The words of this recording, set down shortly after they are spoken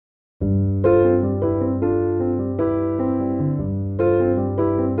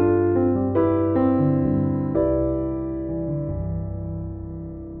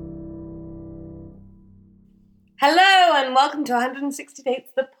welcome to 160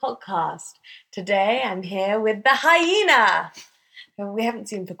 Dates, the podcast. Today I'm here with the hyena, who we haven't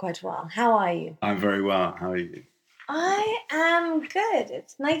seen for quite a while. How are you? I'm very well. How are you? I am good.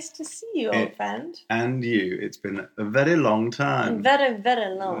 It's nice to see you, old friend. And you. It's been a very long time. Very,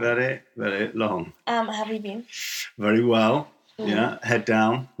 very long. Very, very long. How have you been? Very well. Yeah, head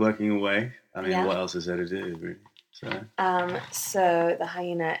down, working away. I mean, Yeah. What else is there to do, really? So the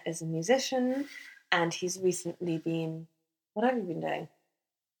hyena is a musician, and he's recently been... What have you been doing?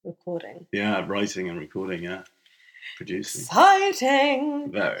 Recording. Yeah, writing and recording, yeah. Producing.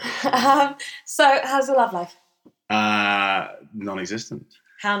 Exciting! Very. So, how's your love life? Non-existent.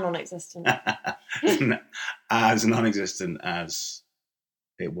 How non-existent? As non-existent as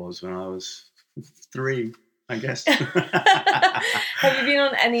it was when I was 3, I guess. Have you been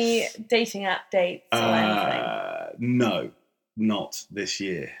on any dating app dates or anything? No, not this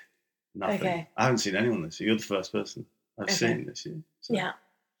year. Nothing. Okay. I haven't seen anyone this year. You're the first person I've seen this year. So. Yeah.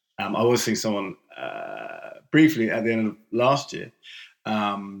 I was seeing someone briefly at the end of last year,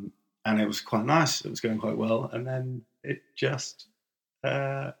 and it was quite nice. It was going quite well, and then it just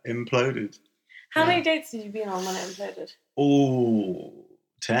imploded. How many dates did you be on when it imploded? Oh,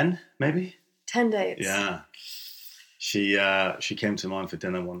 10 maybe. 10 dates. Yeah. She came to mine for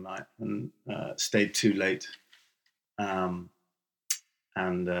dinner one night and stayed too late. Her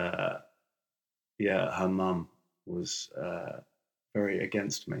mum was very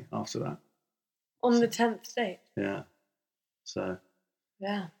against me after that. On the 10th date? Yeah. So.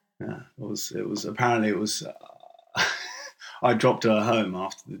 Yeah. Yeah. It was apparently it was. I dropped her home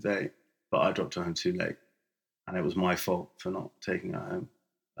after the date, but I dropped her home too late, and it was my fault for not taking her home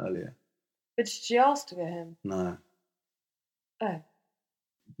earlier. But did she ask to go home? No. Oh.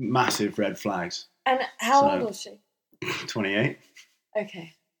 Massive red flags. And how old was she? 28.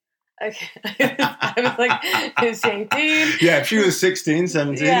 Okay. I was like, is she 18? Yeah, if she was 16,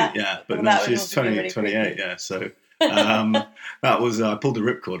 17, yeah. But well, no, she's 28, yeah. So that was, I pulled the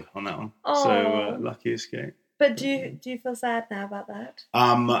ripcord on that one. Oh. So lucky escape. But do you feel sad now about that?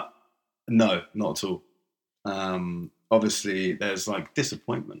 No, not at all. Obviously, there's like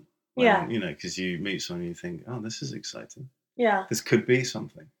disappointment. When, you know, because you meet someone and you think, oh, this is exciting. Yeah. This could be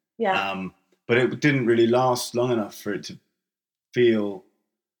something. Yeah. But it didn't really last long enough for it to feel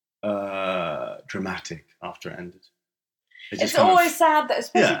dramatic after it ended. It's always sad that,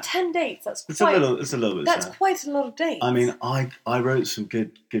 especially 10 dates. It's a little bit. That's sad. Quite a lot of dates. I mean, I wrote some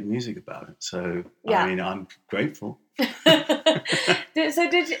good music about it, so I mean, I'm grateful. So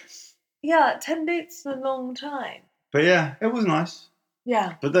did you? Yeah, 10 dates is a long time. But yeah, it was nice.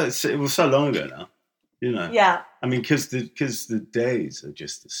 Yeah. But it was so long ago now, you know. Yeah. I mean, because the days are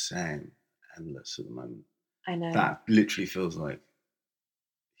just the same, endless at the moment. I know. That literally feels like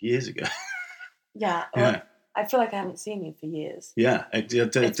years ago. Yeah. Well, I feel like I haven't seen you for years. Yeah. It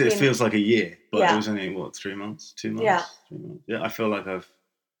feels like a year, but it was only, 3 months, 2 months? Yeah. 3 months. Yeah, I feel like I'm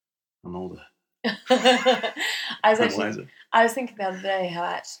older. I was thinking the other day how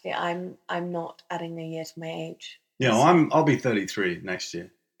actually I'm not adding a year to my age. Yeah, well, I'll be 33 next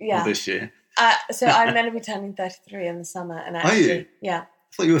year. Yeah. Or this year. So I'm going to be turning 33 in the summer, and actually, are you? Yeah. I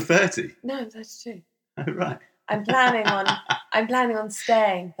thought you were 30. No, I'm 32. Oh, right. I'm planning on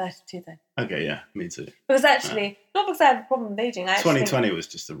staying 32 then. Okay, yeah, me too. Because actually, not because I have a problem with aging. 2020 was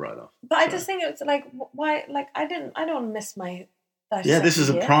just a write-off. But I just think it's like, why? Like, I don't want to miss my 32nd Yeah, this is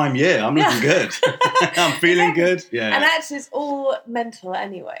a prime year. I'm looking good. I'm feeling good. Yeah. And actually, it's all mental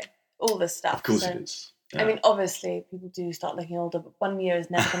anyway. All this stuff. Of course it is. Yeah. I mean, obviously, people do start looking older, but 1 year is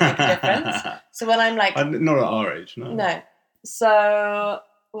never going to make a difference. So when I'm like... Not at our age, no. No. So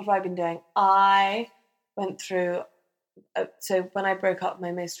what have I been doing? I went through... So when I broke up with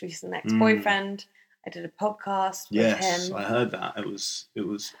my most recent ex-boyfriend, I did a podcast with him. Yes, I heard that. It was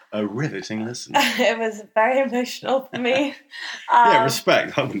a riveting listen. It was very emotional for me. Yeah,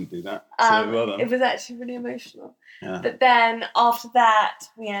 respect. I wouldn't do that. So well done. It was actually really emotional. Yeah. But then after that,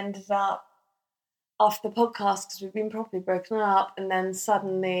 we ended up... After the podcast, because we've been properly broken up, and then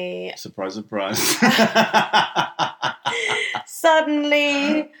suddenly... Surprise, surprise.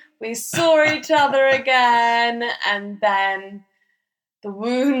 Suddenly, we saw each other again, and then the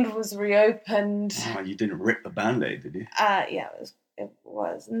wound was reopened. Oh, you didn't rip the Band-Aid, did you? Yeah, it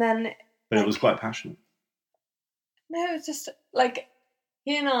was. And then... But it was quite passionate. No, it was just, like,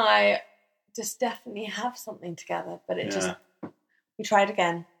 he and I just definitely have something together, but it just... We tried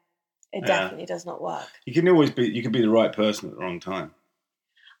again. It definitely does not work. You can be the right person at the wrong time.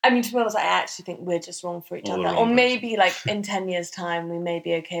 I mean, to be honest, I actually think we're just wrong for each other. Or maybe like in 10 years' time we may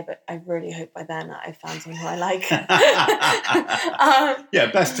be okay, but I really hope by then I've found someone who I like.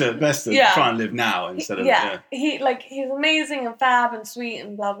 Best to try and live now instead of he's amazing and fab and sweet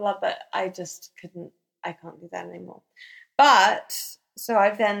and blah blah, but I just I can't do that anymore. But so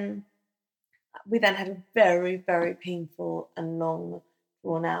we then had a very, very painful and long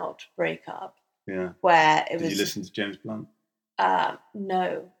drawn out breakup. Yeah. Where it was. Did you listen to James Blunt?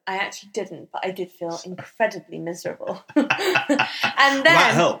 No, I actually didn't, but I did feel incredibly miserable. And then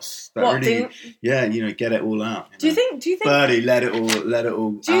that helps. That really, get it all out. Do you think? Birdie, let it all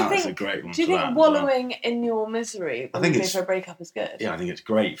out. That's a great one. Do you think wallowing in your misery when you go for a breakup is good? Yeah, I think it's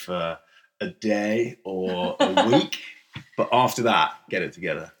great for a day or a week, but after that, get it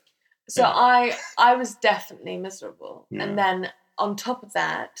together. So I was definitely miserable, and then on top of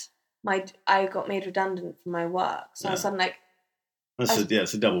that, I got made redundant from my work, so I was like.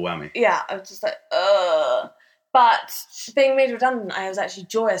 It's a double whammy. Yeah, I was just like, ugh. But being made redundant, I was actually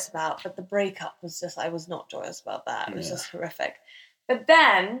joyous about, but the breakup was just, I was not joyous about that. It was just horrific. But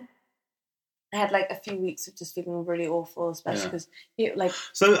then I had like a few weeks of just feeling really awful, especially because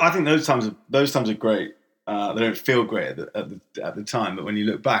So I think those times are great. They don't feel great at the time, but when you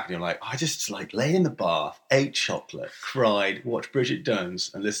look back and you're like, I just like lay in the bath, ate chocolate, cried, watched Bridget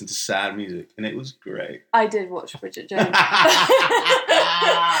Jones, and listened to sad music, and it was great. I did watch Bridget Jones, but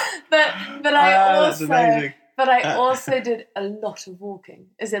I also did a lot of walking.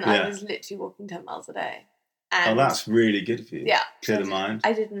 As in, I was literally walking 10 miles a day. And that's really good for you. Yeah, clear the mind.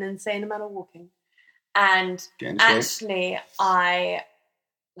 I did an insane amount of walking, and actually,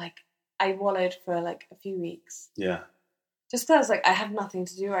 I wallowed for like a few weeks. Yeah. Just because I have nothing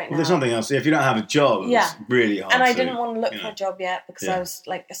to do right now. There's something else. If you don't have a job, it's really hard. And I didn't want to look for a job yet because I was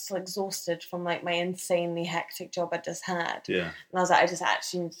still exhausted from my insanely hectic job I just had. Yeah. And I was like, I just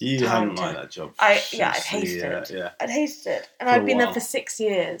actually need You hadn't liked that job. I'd hated it. Yeah. I'd hated it. And I'd been there for 6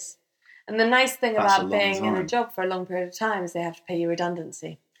 years. And the nice thing about being in a job for a long period of time is they have to pay you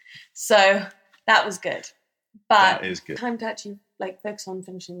redundancy. So that was good. But that is good. Time to actually focus on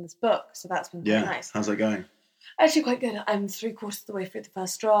finishing this book, so that's been quite nice. How's that going? Actually quite good. I'm 3/4 of the way through the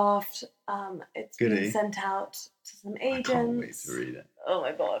first draft. It's been sent out to some agents. I can't wait to read it. Oh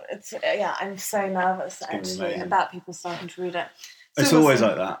my god, I'm so nervous actually about people starting to read it. So it's always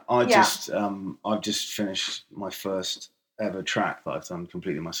like that. I've just finished my first ever track that I've done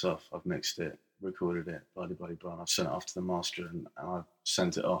completely myself. I've mixed it, recorded it, blah blah blah, and I've sent it off to the master, and I've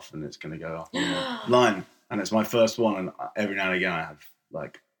sent it off, and it's going to go off line. And it's my first one, and every now and again I have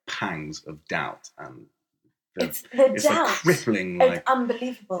pangs of doubt, and it's crippling. It's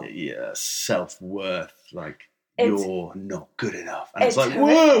unbelievable. Yeah, self-worth. You're not good enough, and it's like,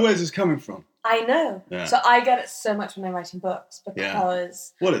 whoa, where's this coming from? I know. Yeah. So I get it so much when I'm writing books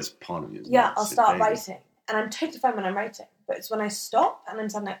because it's part of you. I'll start writing, and I'm totally fine when I'm writing. But it's when I stop and I'm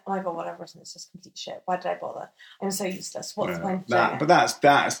suddenly like, oh my god, what I've written is just complete shit. Why did I bother? I'm so useless. What's the point of doing it? But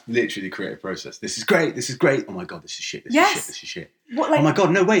that's literally the creative process. This is great. Oh my god, this is shit. This is shit. Oh my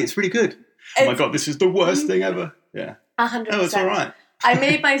god, no wait, it's really good. Oh my god, this is the worst thing ever. Yeah. 100%. No, it's all right. I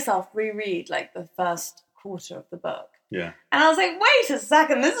made myself reread the first quarter of the book. Yeah. And I was like, wait a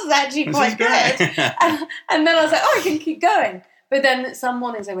second, this is actually quite good. and then I was like, oh, I can keep going. But then some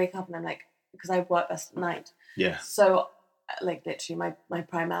mornings I wake up and I'm like, because I work best at night. Yeah. So literally my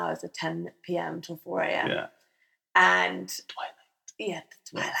prime hours are 10 p.m. till 4 a.m. Yeah. And Twilight. Yeah,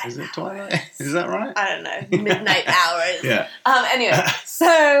 the Twilight. Is it Twilight? Is that right? I don't know. Midnight hours. Yeah. Anyway,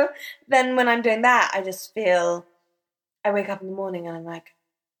 so then when I'm doing that, I just feel, I wake up in the morning and I'm like,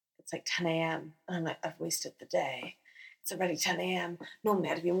 it's 10 a.m. And I'm like, I've wasted the day. It's already 10 a.m. Normally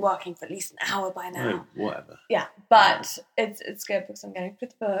I'd have been working for at least an hour by now. No, whatever. Yeah, but it's good because I'm getting through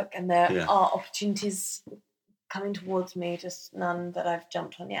the book and there are opportunities coming towards me, just none that I've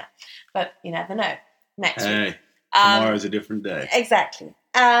jumped on yet. But you never know. Next week. Tomorrow's a different day. Exactly.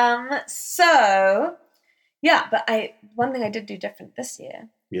 So, yeah, but one thing I did do different this year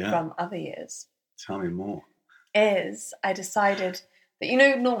from other years. Tell me more. Is I decided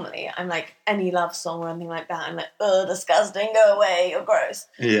that, normally I'm like any love song or anything like that, I'm like, oh, disgusting, go away, you're gross.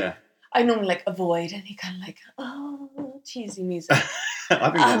 Yeah. I normally avoid any kind of cheesy music. I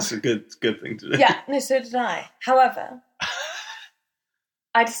think that's a good thing to do. Yeah, no, so did I. However,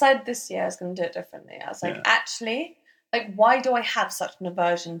 I decided this year I was going to do it differently. I was like, actually, why do I have such an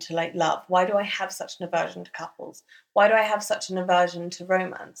aversion to love? Why do I have such an aversion to couples? Why do I have such an aversion to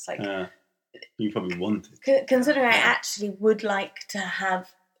romance? You probably wanted. Considering I actually would like to have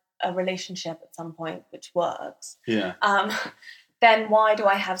a relationship at some point which works. Yeah. Then why do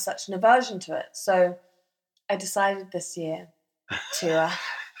I have such an aversion to it? So I decided this year to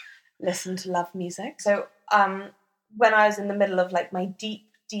listen to love music. So when I was in the middle of like my deep,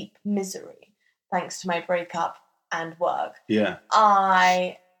 deep misery, thanks to my breakup and work,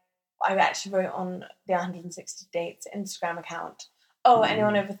 I actually wrote on the 160 Dates Instagram account,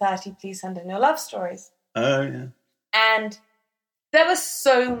 anyone over 30, please send in your love stories. Oh, yeah. And there were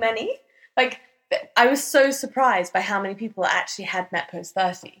so many. Like, I was so surprised by how many people actually had met post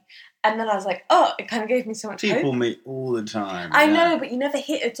 30. And then I was like, it kind of gave me so much hope. People meet all the time. I know, but you never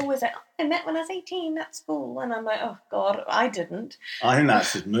hit. It's always like, I met when I was 18 at school. And I'm like, oh, God, I didn't. I think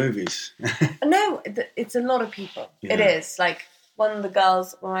that's just movies. No, it's a lot of people. Yeah. It is. Like, one of the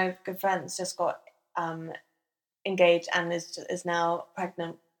girls, one of my good friends, just got engaged and is now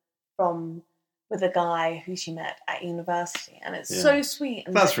pregnant with a guy who she met at university, and it's so sweet.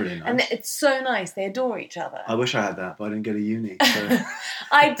 And that's really nice. And it's so nice. They adore each other. I wish I had that, but I didn't go to uni. So.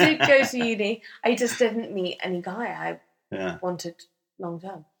 I did go to uni. I just didn't meet any guy I wanted long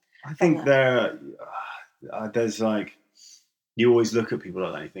term. I think there's like, you always look at people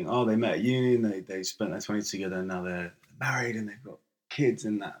like that and you think, they met at uni and they spent their 20s together and now they're married and they've got kids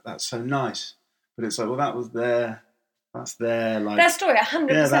and that's so nice. But it's like, well, that's their like their story, 100%.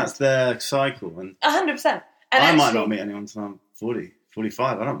 Yeah, that's their cycle, and 100%. And I might not meet anyone until I'm 40,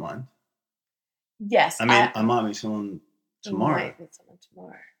 45. I don't mind. Yes, I mean, I might meet someone tomorrow. You might meet someone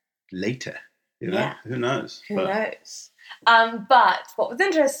tomorrow. Later, you know, yeah. Who knows? Who knows? But what was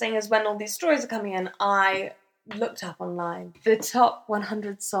interesting is when all these stories are coming in, I looked up online the top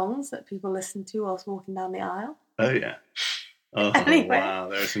 100 songs that people listen to whilst walking down the aisle. Oh yeah. Oh anyway, wow,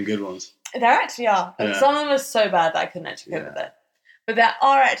 there are some good ones. There actually are. And some of them are so bad that I couldn't actually cope with it. But there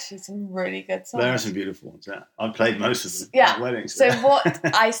are actually some really good songs. There are some beautiful ones, yeah. I've played most of them at weddings. So what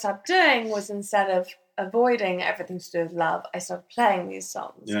I started doing was, instead of avoiding everything to do with love, I started playing these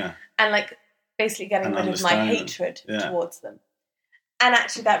songs. Yeah. And like basically getting rid of my hatred towards them. And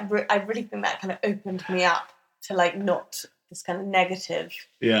actually I really think that kind of opened me up to like not this kind of negative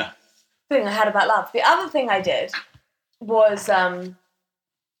thing I had about love. The other thing I did was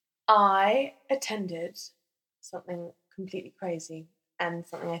I attended something completely crazy and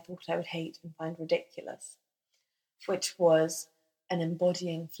something I thought I would hate and find ridiculous, which was an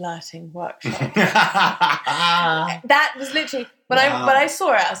embodying flirting workshop. That was literally when I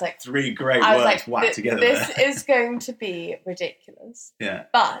saw it, I was like, 3 great words whacked together. This is going to be ridiculous. Yeah,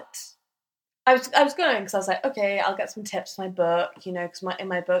 but I was going because I was like, okay, I'll get some tips for my book, you know, because in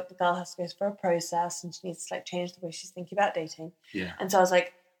my book the girl has to go through a process and she needs to like change the way she's thinking about dating. Yeah, and so I was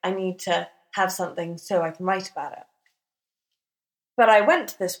like, I need to have something so I can write about it. But I went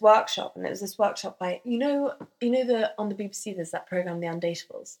to this workshop, and it was this workshop by, you know on the BBC there's that programme, The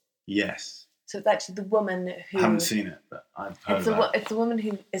Undateables. Yes. So it's actually the woman who... I haven't seen it, but I've heard about it. It's the woman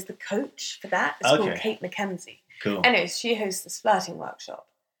who is the coach for that. It's called Kate McKenzie. Cool. Anyways, she hosts this flirting workshop.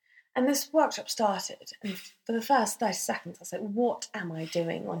 And this workshop started, and for the first 30 seconds, I was like, what am I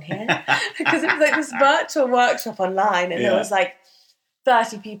doing on here? Because it was like this virtual workshop online, and there was like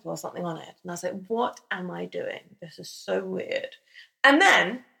 30 people or something on it. And I was like, what am I doing? This is so weird. And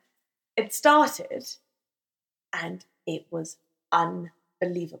then it started, and it was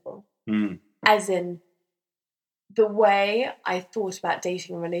unbelievable. Mm. As in, the way I thought about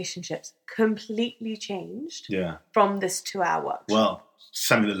dating and relationships completely changed from this 2-hour workshop. Well,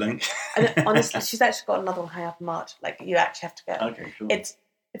 send me the link. And honestly, she's actually got another one high up in March. Like, you actually have to go. Okay, cool.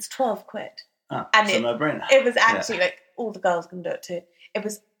 It's 12 quid. Ah, and so no brainer. It was actually like, all the girls can do it too. It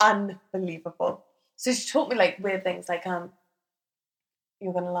was unbelievable. So she taught me like weird things like,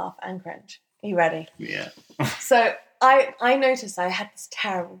 you're going to laugh and cringe. Are you ready? Yeah. So I noticed I had this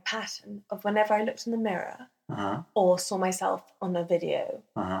terrible pattern of whenever I looked in the mirror or saw myself on a video,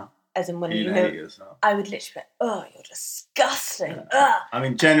 as in when you know yourself. I would literally be like, oh, you're disgusting. Yeah. I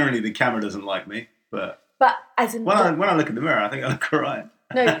mean, generally the camera doesn't like me, but as in when I look in the mirror, I think I look all right.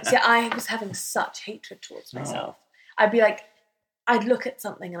 No, see, I was having such hatred towards myself. I'd be like, I'd look at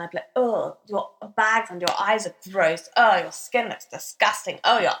something and I'd be like, oh, your bags under your eyes are gross. Oh, your skin looks disgusting.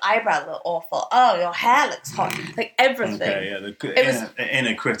 Oh, your eyebrows are awful. Oh, your hair looks hot. Like everything. Okay, yeah, the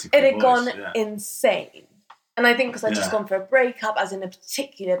inner critical It had gone insane. And I think because I'd just gone for a breakup, I was in a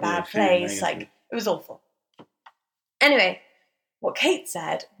particular bad place. Like, it was awful. Anyway, what Kate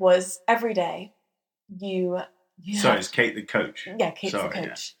said was every day Sorry, is Kate the coach? Yeah, Kate's the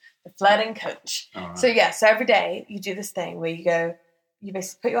coach. The flirting coach. Right. So every day you do this thing where you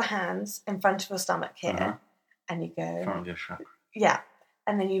basically put your hands in front of your stomach here, and you go... In front of your chakra. Yeah.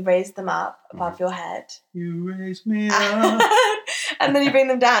 And then you raise them up above your head. You raise me up. And then you bring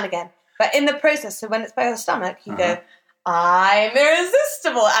them down again. But in the process, so when it's by your stomach, you go, I'm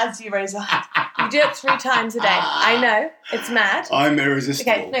irresistible, as you raise your hand. You do it 3 times a day. I know, it's mad. I'm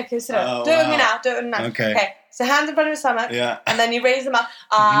irresistible. Okay, no, consider it. Do it with me now. Do it with me now. Okay. So hands in front of your stomach. Yeah. And then you raise them up.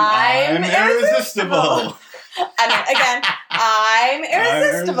 I'm irresistible. And again, I'm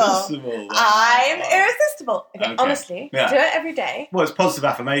irresistible. I'm irresistible. Okay, honestly, do it every day. Well, it's positive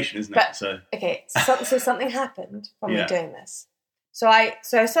affirmation, isn't it? Okay, so something happened from me doing this. So I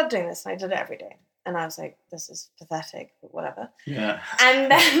started doing this, and I did it every day. And I was like, this is pathetic, but whatever. Yeah. And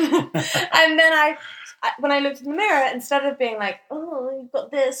then I when I looked in the mirror, instead of being like, oh, you've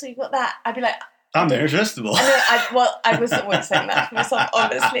got this or you've got that, I'd be like, I'm irresistible. I wasn't always saying that for myself,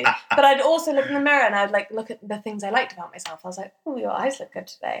 obviously. But I'd also look in the mirror and I'd like look at the things I liked about myself. I was like, oh, your eyes look good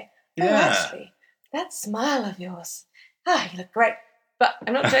today. Oh, actually, that smile of yours. You look great. But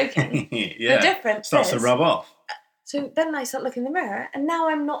I'm not joking. The difference starts to rub off. So then I start looking in the mirror and now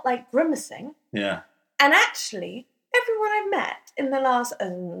I'm not like grimacing. Yeah. And actually, everyone I've met in the last...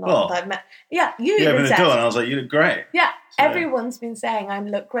 I've met... Yeah, you opened even the said... door and I was like, you look great. Yeah, so, everyone's been saying I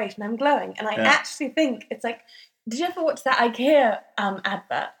look great and I'm glowing. And I actually think it's like... Did you ever watch that IKEA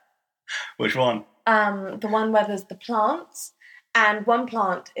advert? Which one? The one where there's the plants... And one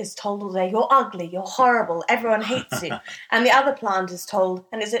plant is told all day, you're ugly, you're horrible, everyone hates you. And the other plant is told,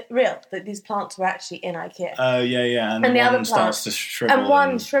 and is it real, that these plants were actually in IKEA? Oh, yeah. And the one other plant starts to shrivel. And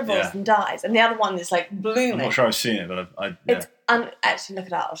one shrivels and dies. And the other one is like blooming. I'm not sure I've seen it, but It's actually, look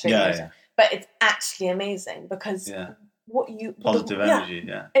it up, I'll show you later. But it's actually amazing because positive energy,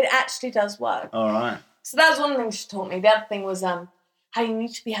 it actually does work. All right. So that was one thing she taught me. The other thing was how you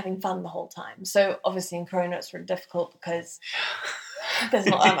need to be having fun the whole time. So obviously in Corona it's really difficult because there's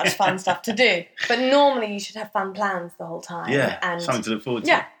not that much fun stuff to do. But normally you should have fun plans the whole time. Yeah, and something to look forward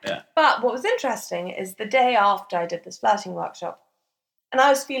to. Yeah. But what was interesting is the day after I did this flirting workshop, and I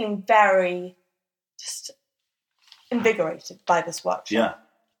was feeling very just invigorated by this workshop. Yeah,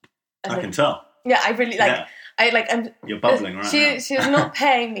 I can tell. Yeah, I really You're bubbling right now. She was not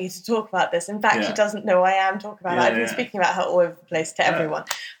paying me to talk about this. In fact, she doesn't know I am talking about it. I've been speaking about her all over the place to everyone.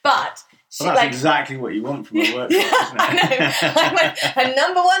 But that's exactly what you want from a workshop, isn't it? I know. I'm like her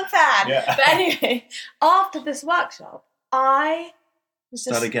number one fan. Yeah. But anyway, after this workshop, I was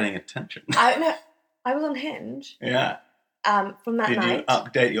just... started getting attention. I was on Hinge. Yeah. From that night. Did you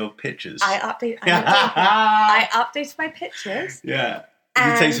update your pictures? I updated my pictures. Yeah.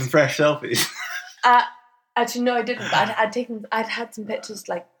 Did you take some fresh selfies? Actually, no, I didn't. I'd had some pictures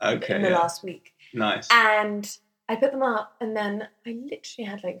in the last week. Nice. And I put them up, and then I literally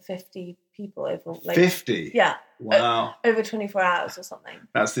had 50 people over. 50? Yeah. Wow. Over 24 hours or something.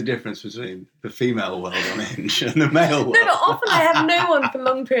 That's the difference between the female world on Hinge and the male world. No, but often I have no one for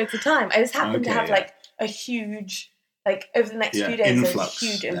long periods of time. I just happen to have a huge, over the next few days, there's a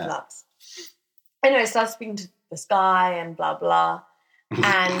huge influx. Anyway, I started speaking to this guy and blah, blah.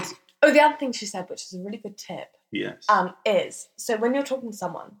 And, the other thing she said, which is a really good tip, is, so when you're talking to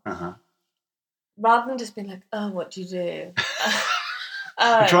someone, rather than just being like, oh, what do you do?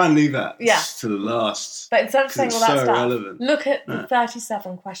 I try and leave that to the last. But instead of saying all that stuff, relevant. Look at the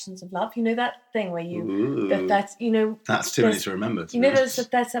 37 questions of love. You know that thing where you... that's too many to remember. There's the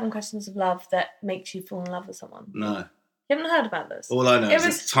 37 questions of love that makes you fall in love with someone. No. You haven't heard about this? All I know is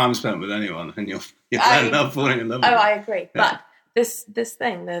it's time spent with anyone and you'll end up falling in love with them. I agree. Yeah. But this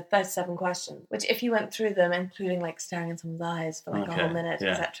thing, the 37 questions, which if you went through them, including staring in someone's eyes for a whole minute,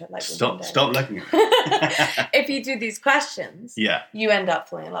 etc. Stop looking at me. If you do these questions, you end up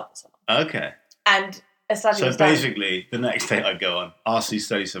falling in love with someone. Okay. And a study so basically, the next date I go on, ask these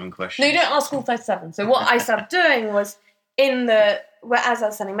 37 questions. No, you don't ask all 37. So what I started doing was as I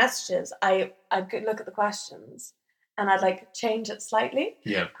was sending messages, I'd look at the questions. And I'd change it slightly.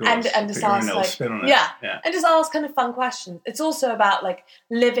 Yeah, of course. And just ask spin on it. And just ask kind of fun questions. It's also about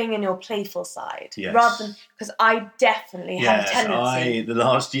living in your playful side. Yes. Rather than, because I definitely have a tendency. The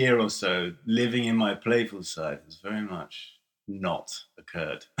last year or so, living in my playful side has very much not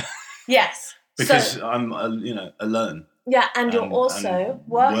occurred. Yes. Because I'm alone. Yeah, and you're also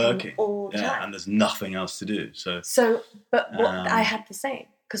working all the time. Yeah, and there's nothing else to do. But I had the same.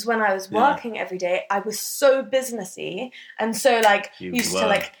 Because when I was working every day, I was so businessy and so used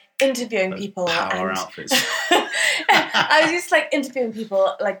to interviewing people. Power outfits. I was used to interviewing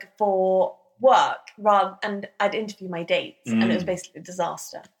people for work and I'd interview my dates and it was basically a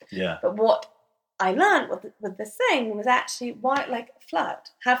disaster. Yeah. But what I learned with this thing was actually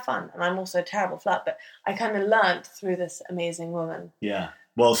flirt, have fun. And I'm also a terrible flirt, but I kind of learned through this amazing woman. Yeah.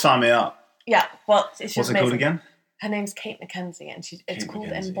 Well, sign me up. Yeah. Well, it's just What's it called again? Her name's Kate McKenzie, and it's called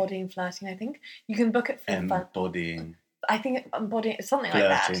Embodying Flirting, I think. You can book it for Embodying. I think Embodying, something flirting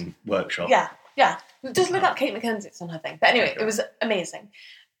like that. Flirting workshop. Yeah. Just look up Kate McKenzie, it's on her thing. But anyway, it was amazing.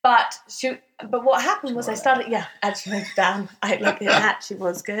 But what happened was I started, actually wrote it down. It actually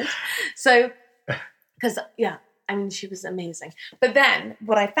was good. So, because, she was amazing. But then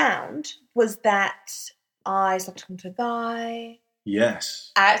what I found was that I started talking to a guy.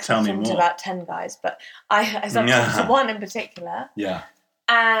 Yes. I actually talked to about 10 guys, but I started talking to one in particular. Yeah.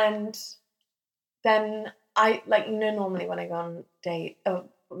 And then normally when I go on date,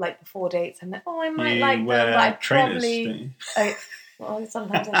 before dates, I'm like, I might like them, but I probably... Well,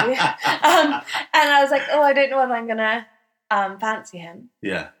 sometimes I do. And I was like, I don't know whether I'm going to fancy him.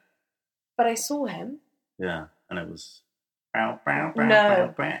 Yeah. But I saw him. Yeah. And it was... No.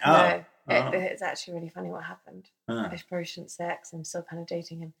 It's actually really funny what happened. I probably shouldn't say X. I'm still kind of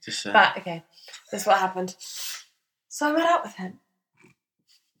dating him. But, okay, this is what happened. So I met up with him.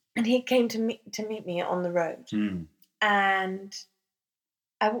 And he came to meet me on the road. Mm. And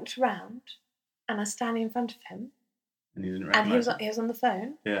I walked around. And I was standing in front of him. And he didn't recognise he was on the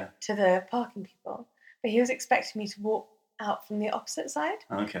phone to the parking people. But he was expecting me to walk out from the opposite side.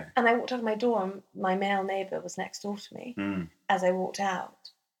 Okay. And I walked out of my door and my male neighbour was next door to me as I walked out.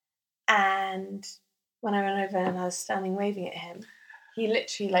 And when I went over and I was standing waving at him, he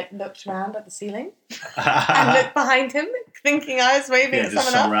literally looked around at the ceiling and looked behind him thinking I was waving at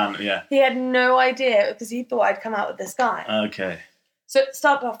someone else. He had no idea because he thought I'd come out with this guy. Okay. So it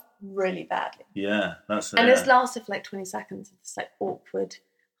started off really badly. Yeah, that's... And this lasted for 20 seconds of this awkward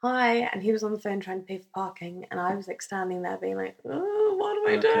hi, and he was on the phone trying to pay for parking, and I was standing there being like, oh, what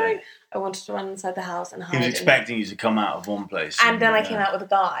am I doing? I wanted to run inside the house and hide. He was expecting you to come out of one place. And then I came out with a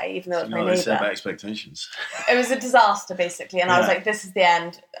guy, even though it was my neighbour. They said about expectations. It was a disaster, basically, and I was like, this is the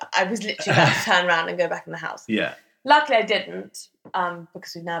end. I was literally about to turn around and go back in the house. Yeah. Luckily I didn't,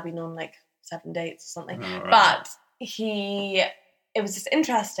 because we've now been on 7 dates or something. Oh, right. But it was just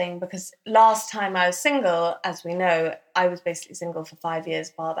interesting because last time I was single, as we know, I was basically single for 5 years,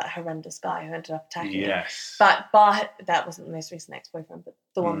 bar that horrendous guy who ended up attacking me. Yes. But that wasn't the most recent ex-boyfriend, but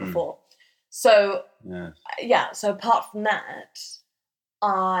the one before. So, so apart from that,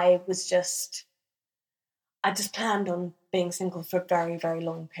 I just planned on being single for a very, very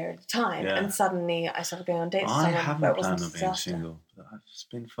long period of time. Yeah. And suddenly I started going on dates with someone. I haven't planned on being single. It's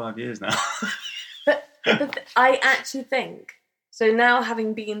been 5 years now. but I actually think... So now,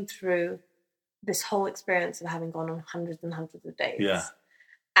 having been through this whole experience of having gone on hundreds and hundreds of dates,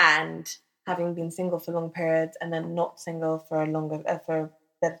 and having been single for long periods, and then not single for a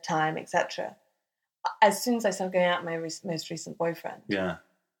bit of time, etc., as soon as I started going out with my most recent boyfriend,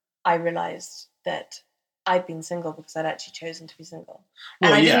 I realised that I'd been single because I'd actually chosen to be single,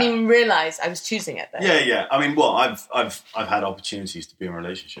 and I didn't even realise I was choosing it. Though. Yeah. I mean, I've had opportunities to be in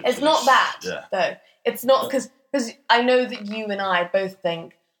relationships. It's not that though. It's not because I know that you and I both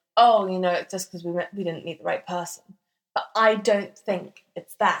think, it's just because we didn't meet the right person. But I don't think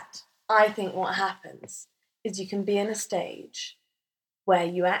it's that. I think what happens is you can be in a stage where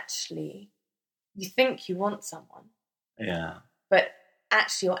you think you want someone. Yeah. But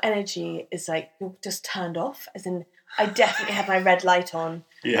actually your energy is you're just turned off. As in, I definitely had my red light on.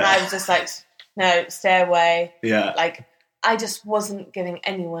 Yeah. And I was just no, stay away. Yeah. I just wasn't giving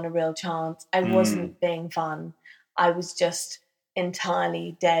anyone a real chance. I wasn't being fun. I was just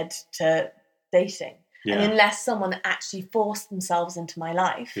entirely dead to dating. Yeah. And unless someone actually forced themselves into my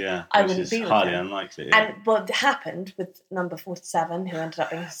life, I wouldn't be with them. Highly unlikely. Yeah. And what happened with number 47, who ended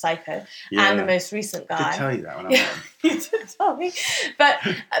up being a psycho, and the most recent guy. I did tell you that when I met him. You did tell me. But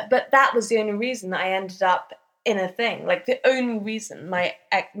that was the only reason that I ended up in a thing. The only reason my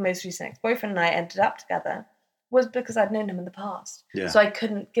most recent ex-boyfriend and I ended up together was because I'd known him in the past. Yeah. So I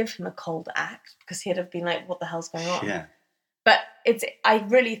couldn't give him a cold act because he'd have been like, what the hell's going on? Yeah. But I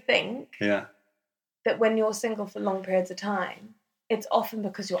really think that when you're single for long periods of time, it's often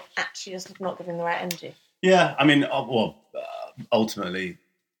because you're actually just not giving the right energy. Yeah. I mean, ultimately,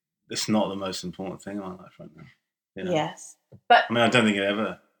 it's not the most important thing in my life right now. You know? Yes. But I mean, I don't think it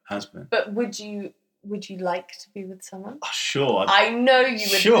ever has been. But would you like to be with someone? Oh, sure. I know you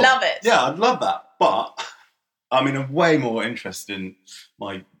would love it. Yeah, I'd love that. But... I mean, I'm way more interested in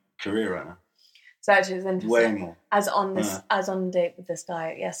my career right now. So actually, it's interesting. Way more. As on a date with this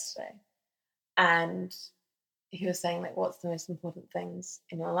guy yesterday, and he was saying what's the most important things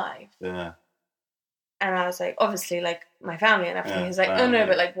in your life? Yeah. And I was like, obviously, my family and everything. He's like, family. Oh no,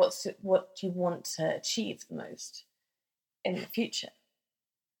 but what do you want to achieve the most in the future?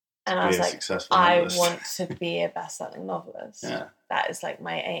 And I was like, I want to be a best-selling novelist. Yeah. That is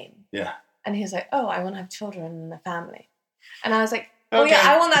my aim. Yeah. And he was like, oh, I want to have children and a family. And I was like, Well, yeah,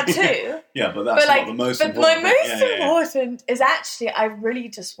 I want that too. Yeah, but that's not the most important. But my most important is actually I really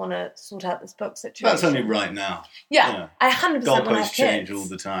just want to sort out this book situation. That's only right now. Yeah, I 100% want to have kids. Change all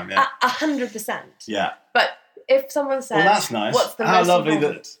the time. Yeah, 100%. Yeah. But if someone says, "Well, that's nice. What's the most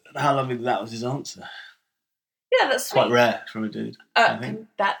important? How lovely that was his answer." Yeah, that's sweet. Quite rare from a dude. I think.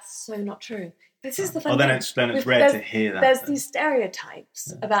 That's so not true. This is the funny thing. Then it's rare to hear that. There's these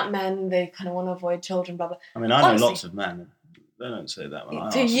stereotypes about men. They kind of want to avoid children, blah blah. I mean, I know lots of men. They don't say that when I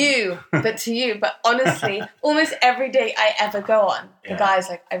ask them. To you. But honestly, almost every date I ever go on, the guy's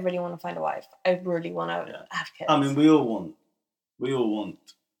like, I really want to find a wife. I really want to have kids. I mean, we all want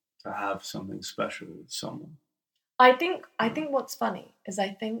to have something special with someone. I think what's funny is I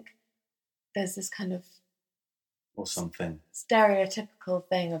think there's this kind of or something stereotypical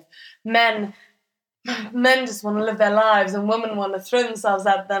thing of men just want to live their lives and women want to throw themselves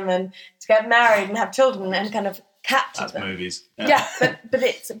at them and to get married and have children and kind of capture them. Movies. Yeah, but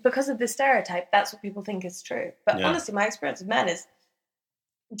it's because of this stereotype, that's what people think is true. But honestly, my experience with men is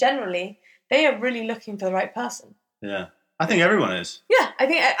generally they are really looking for the right person. Yeah. I think everyone is. Yeah,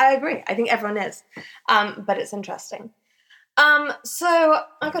 I agree. I think everyone is. But it's interesting. So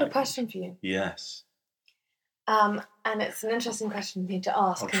I've got a question for you. Yes. And it's an interesting question for me to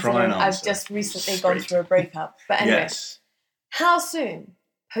ask, considering I've just recently gone through a breakup. But anyway, how soon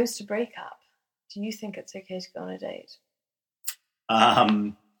post a breakup do you think it's okay to go on a date?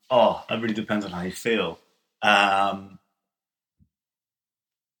 That really depends on how you feel.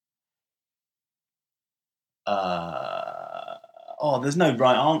 There's no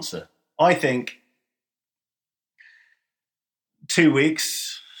right answer. I think 2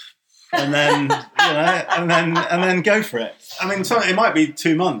 weeks. And then and then go for it. I mean, it might be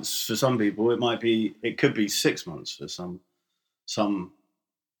 2 months for some people. It could be 6 months for someone.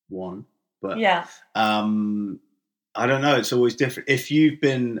 But I don't know. It's always different. If you've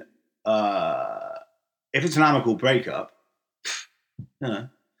been, if it's an amicable breakup, 2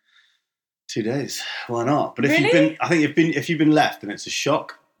 days. Why not? But if you've been left and it's a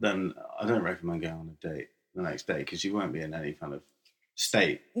shock, then I don't recommend going on a date the next day because you won't be in any kind of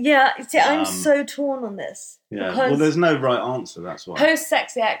state. Yeah, see, I'm so torn on this. Yeah, well, there's no right answer. That's why. Post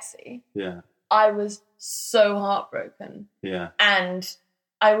Sexy Exy, I was so heartbroken. Yeah, and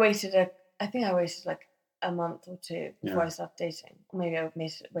I waited like a month or two before I started dating. Or maybe I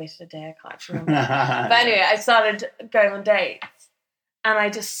waited a day. I can't remember. But anyway, I started going on dates, and I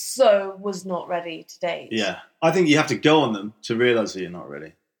just was not ready to date. Yeah, I think you have to go on them to realise that you're not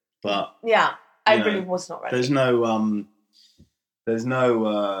ready. But I really was not ready. There's no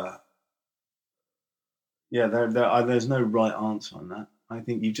right answer on that. I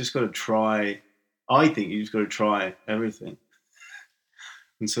think you've just got to try. I think you just got to try everything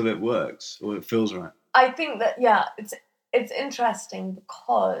until it works or it feels right. I think that it's interesting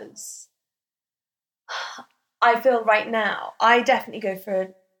because I feel right now I definitely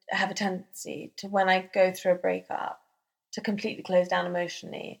have a tendency to when I go through a breakup to completely close down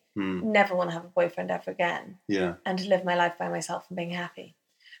emotionally, never want to have a boyfriend ever again, and to live my life by myself and being happy.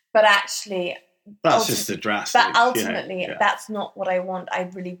 But actually, that's just a drastic. But ultimately, that's not what I want. I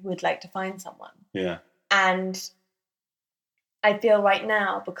really would like to find someone. Yeah. And I feel right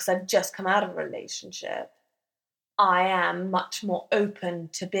now, because I've just come out of a relationship, I am much more open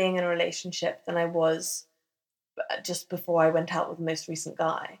to being in a relationship than I was just before I went out with the most recent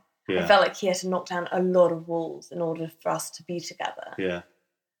guy. Yeah. I felt like he had to knock down a lot of walls in order for us to be together. Yeah.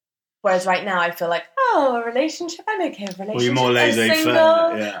 Whereas right now I feel like, a relationship, I'm okay with a relationship. Well, you're more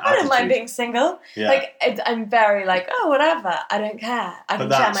laissez-faire. I don't mind being single. Yeah. Like, I'm very like, whatever. I don't care. I can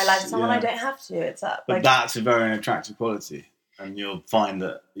share my life with someone. I don't have to. It's up. But that's a very attractive quality. And you'll find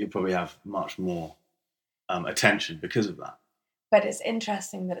that you'll probably have much more attention because of that. But it's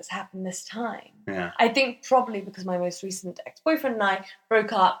interesting that it's happened this time. Yeah. I think probably because my most recent ex-boyfriend and I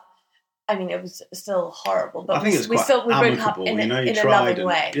broke up. I mean, it was still horrible, but we broke up in a loving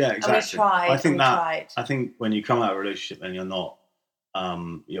way. Yeah, exactly. And we tried. I think when you come out of a relationship and you're not,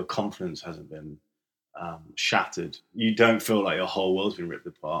 your confidence hasn't been shattered. You don't feel like your whole world's been ripped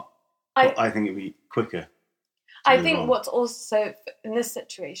apart. I think it'd be quicker. I think what's also in this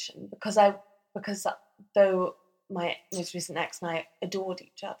situation because though my most recent ex and I adored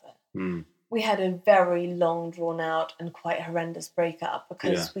each other. We had a very long, drawn-out and quite horrendous breakup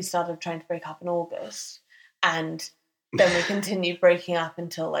because we started trying to break up in August, and then we continued breaking up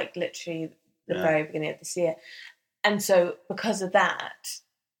until like literally the very beginning of this year. And so because of that,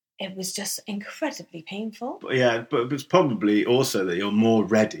 it was just incredibly painful. But it's probably also that you're more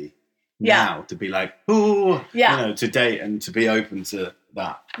ready now to be like, to date and to be open to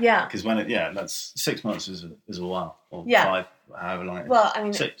that. Yeah. Because that's 6 months is a while, or 5, however long. Well, I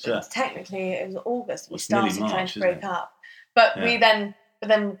mean, 6, technically it was August. We It's nearly started trying March, to break isn't it? up, but then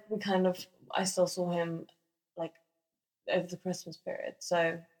we kind of. I still saw him like over the Christmas period,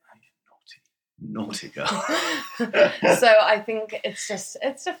 so. Naughty girl. So I think it's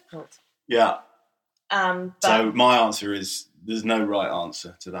difficult. Yeah. So But, my answer is there's no right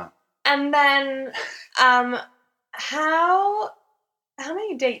answer to that. and then, how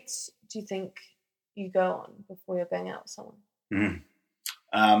many dates do you think you go on before you're going out with someone?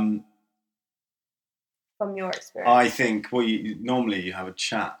 From your experience, I think normally you have a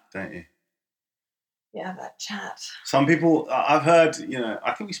chat, don't you? Yeah, that chat. Some people, I've heard,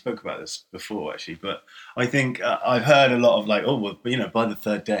 I think we spoke about this before actually, but I think I've heard a lot of like, by the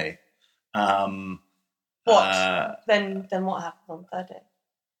third day. What? Then what happens on the third day?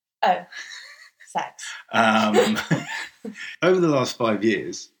 Oh, sex. Over the last 5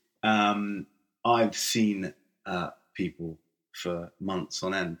 years, I've seen people for months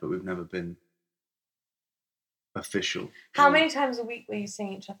on end, but we've never been official. How many times a week were you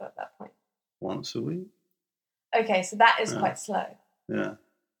seeing each other at that point? Once a week. Okay, so that is quite slow. Yeah.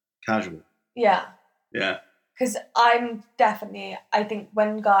 Casual. Yeah. Yeah. Because I think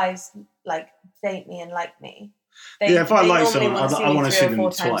when guys like date me and like me, if I like someone, I want to see them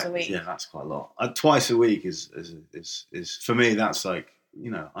 4 times a week. Yeah, that's quite a lot. Twice a week is for me. That's like,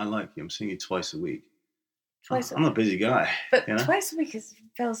 I like you. I'm seeing you twice a week. I'm a busy guy, but twice a week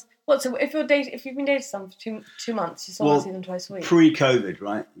feels. What? So if you've been dating someone for 2 months, you still want to see them twice a week. Pre-COVID,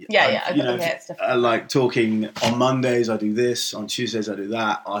 right? Yeah. It's different. Like talking on Mondays, I do this. On Tuesdays, I do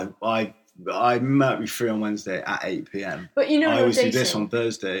that. I might be free on Wednesday at 8 p.m. But I always do this on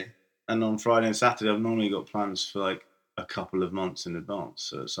Thursday, and on Friday and Saturday, I've normally got plans for like a couple of months in advance.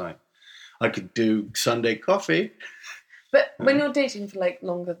 So it's like I could do Sunday coffee. But when you're dating for like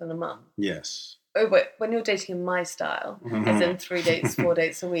longer than a month, yes. Oh, but when you're dating in my style, as in 3 dates, 4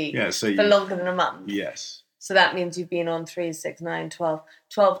 dates a week, so for longer than a month. Yes. So that means you've been on 3, 6, 9, 12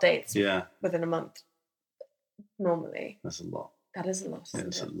 dates within a month, normally. That's a lot. That is a lot, isn't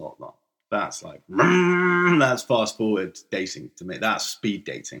It's it? a lot. That's like, that's fast forward dating to me. That's speed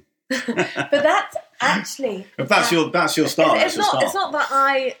dating. But that's actually... If that's your style, it's not that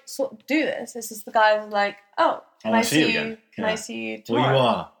I sort of do this. It's just the guy who's like, oh, can I see you? Can I see you tomorrow? Well, you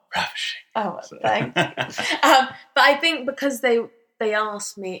are ravishing. Oh, thank you. But I think because they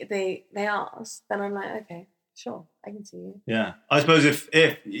asked me, they asked, then I'm like, okay, sure, I can see you. Yeah. I suppose if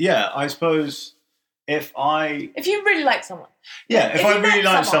you really like someone. Yeah, if I really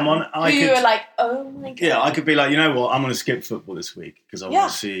like someone, you were like, oh my God. Yeah, I could be like, you know what, I'm going to skip football this week because I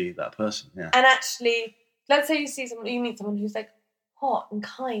want to see that person. Yeah. And actually, let's say you meet someone who's like hot and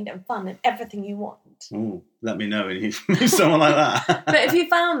kind and fun and everything you want. Ooh, let me know when you meet someone like that. But if you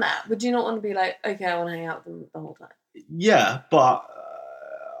found that, would you not want to be like, okay, I want to hang out with them the whole time? Yeah, but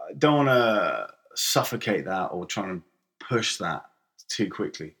I don't want to suffocate that or try and push that too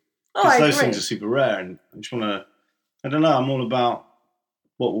quickly. Because those things are super rare, and I just want to. I don't know. I'm all about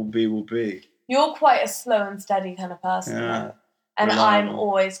what will be, will be. You're quite a slow and steady kind of person, though. And reliable. I'm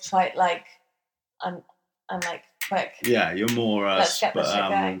always quite like, I'm like quick. Yeah, you're more. Let's get this shit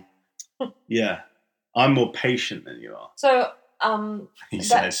going. Yeah, I'm more patient than you are. So, he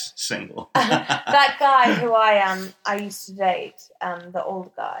says single. That guy who I used to date, the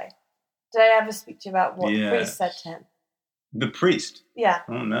old guy. Did I ever speak to you about what the priest said to him? The priest? Yeah.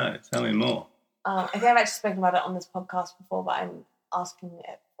 Oh no, tell me more. I think I've actually spoken about it on this podcast before, but I'm asking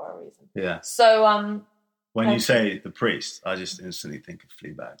it for a reason. Yeah. So, when you say the priest, I just instantly think of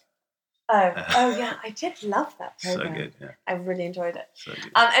Fleabag. Oh yeah, I did love that program. So good, yeah. I really enjoyed it. So good.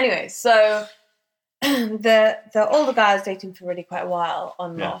 Anyway, so the older guy I was dating for really quite a while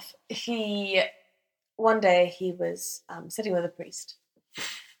on and off. One day he was sitting with a priest,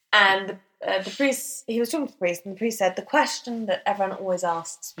 and the priest, he was talking to the priest, and the priest said, the question that everyone always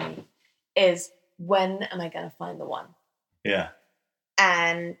asks me is, when am I going to find the one? Yeah.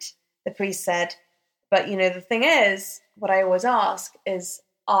 And the priest said, but the thing is, what I always ask is,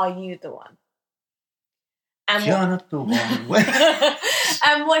 are you the one? And you're not the one.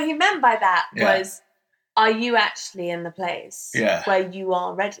 And what he meant by that was, are you actually in the place where you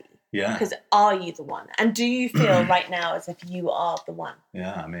are ready? Yeah. Because are you the one? And do you feel right now as if you are the one?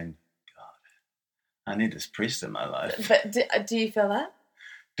 Yeah, I mean, God, I need this priest in my life. But do you feel that?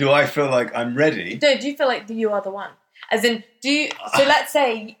 Do I feel like I'm ready? Do you feel like you are the one? As in, so let's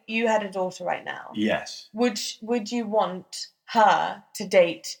say you had a daughter right now. Yes. Would you want her to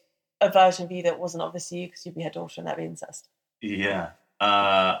date a version of you that wasn't obviously you because you'd be her daughter and that'd be incest? Yeah.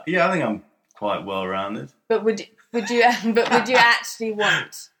 I think I'm quite well-rounded. But would you actually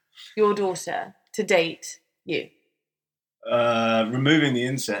want your daughter to date you? Removing the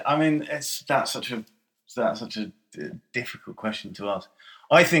incest. I mean, that's such a difficult question to ask.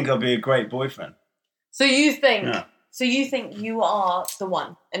 I think I'll be a great boyfriend. So you think? Yeah. So you think you are the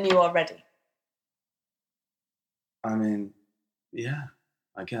one and you are ready? I mean, yeah,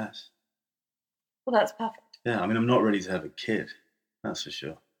 I guess. Well, that's perfect. Yeah, I mean, I'm not ready to have a kid. That's for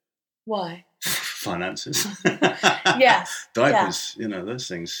sure. Why? Finances. Yes. Diapers. Yeah. Those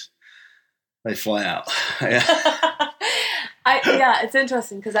things. They fly out. Yeah. It's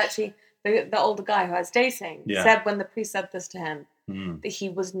interesting because actually the older guy who I was dating said when the priest said this to him that he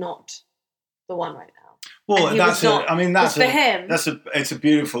was not the one right now. Well, for him. It's a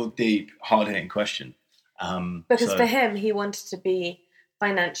beautiful, deep, hard-hitting question. Because for him, he wanted to be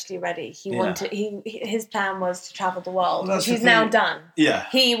financially ready. His plan was to travel the world, which he's now done. Yeah.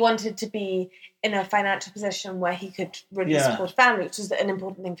 He wanted to be in a financial position where he could really support a family, which is an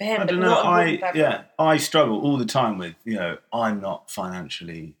important thing for him. I don't know. I struggle all the time with, I'm not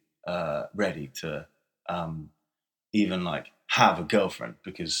financially ready to even like have a girlfriend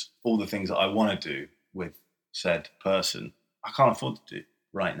because all the things that I want to do with said person, I can't afford to do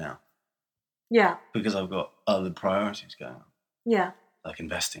right now. Yeah. Because I've got other priorities going on. Yeah. Like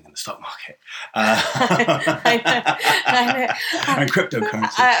investing in the stock market. I know. And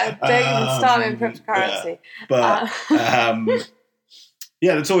cryptocurrency. I don't even start in cryptocurrency. Yeah. But,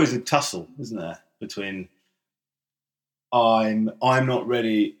 there's always a tussle, isn't there, between I'm not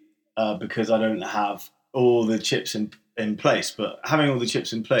ready because I don't have all the chips in place. But having all the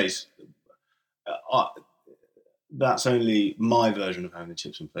chips in place, that's only my version of having the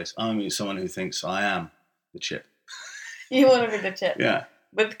chips in place. I'm someone who thinks I am the chip. You want to be the chip? Yeah.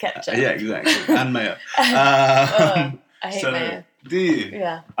 With ketchup. Yeah, exactly. And mayo. I hate mayo. Do you?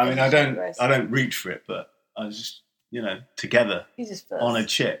 Yeah. I mean, I don't reach for it, but I just, together on a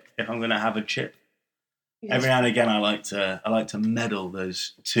chip. If I'm going to have a chip, every now and again, I like to meddle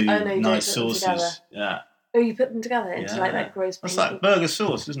those two nice sauces. Yeah. Oh, you put them together into like that gross. It's like burger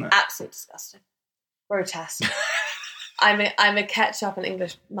sauce, isn't it? Absolutely disgusting. Grotesque. I'm a ketchup and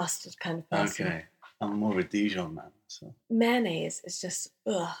English mustard kind of person. Okay. I'm more of a Dijon man. So. Mayonnaise is just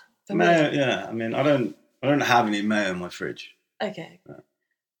ugh. Mayo, yeah. I mean, I don't have any mayo in my fridge. Okay. Yeah.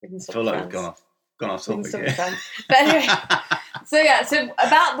 We can stop. I feel like we've gone off topic here. But anyway, so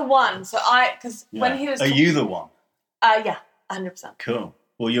about the one. So when he was. Are you the one? Yeah, 100%. Cool.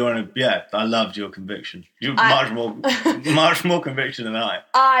 Well, you're I loved your conviction. You're much more conviction than I.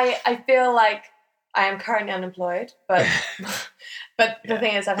 I feel like I am currently unemployed, but the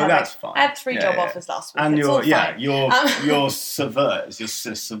thing is, I had 3 job offers last week. And your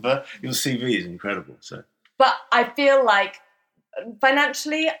CV is incredible. So, but I feel like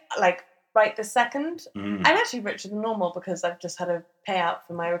financially, like right this second, I'm actually richer than normal because I've just had a payout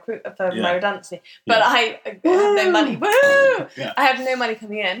for my my redundancy. But I have no money. Woo! Yeah. I have no money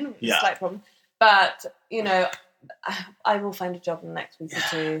coming in, which is a slight problem. But I will find a job in the next week or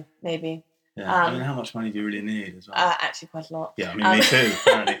two, maybe. Yeah, I mean, how much money do you really need as well? Actually, quite a lot. Yeah, I mean, me too,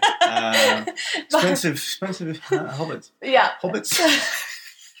 apparently. Expensive hobbits. Yeah. Hobbits.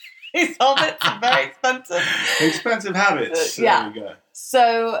 These hobbits are very expensive. Expensive habits. There we go.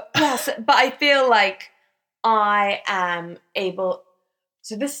 So, but I feel like I am able...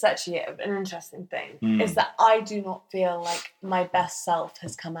 So this is actually an interesting thing, is that I do not feel like my best self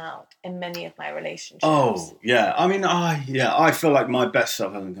has come out in many of my relationships. Oh, yeah. I mean, I feel like my best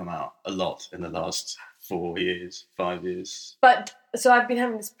self hasn't come out a lot in the last 4 years, 5 years. But, so I've been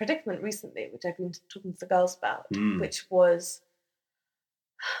having this predicament recently, which I've been talking to the girls about, which was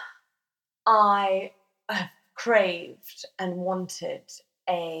I have craved and wanted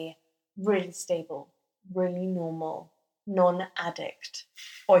a really stable, really normal, non-addict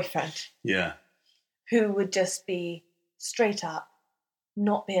boyfriend. Yeah. Who would just be straight up,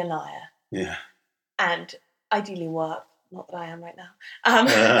 not be a liar. Yeah. And ideally work, not that I am right now.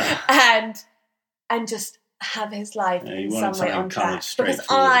 And just have his life in some way on track. Because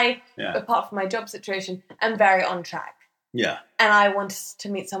apart from my job situation, am very on track. Yeah. And I wanted to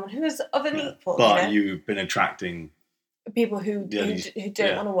meet someone who is of an equal. But you've been attracting people who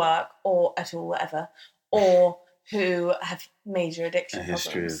don't want to work or at all, whatever, or who have major addiction problems.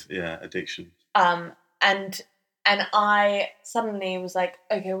 A history of addiction. And I suddenly was like,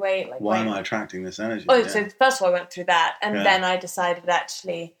 okay, wait. Why am I attracting this energy? So first of all, I went through that, and then I decided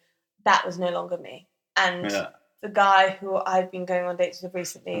actually that was no longer me. And the guy who I've been going on dates with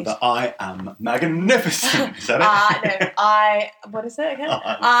recently. That I am magnificent. Is that it? No, what is it again?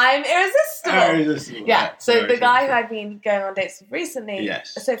 I'm irresistible. Yeah. So the guy who I've been going on dates with recently,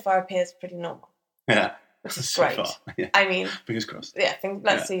 so far appears pretty normal. Yeah. Which is great. Yeah. I mean, fingers crossed. Yeah,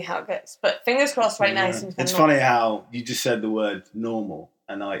 let's see how it goes. But fingers crossed right now. It's funny how you just said the word normal,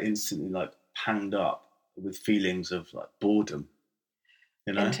 and I instantly like panned up with feelings of like boredom.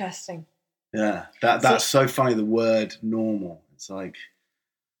 You know? Interesting. Yeah, that's so funny. The word normal. It's like,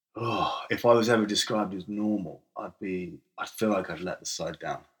 if I was ever described as normal, I'd feel like I'd let the side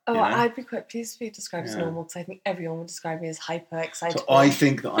down. Oh, I'd be quite pleased to be described as normal because I think everyone would describe me as hyper excitable. So I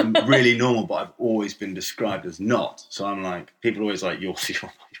think that I'm really normal, but I've always been described as not. So I'm like, people are always like, you're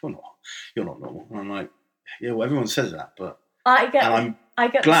not normal. And I'm like, yeah, well, everyone says that, but I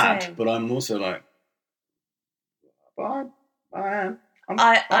get glad, the same. But I'm also like, but I am. I'm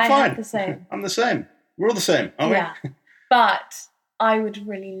fine. have the same. I'm the same. We're all the same, aren't we? But I would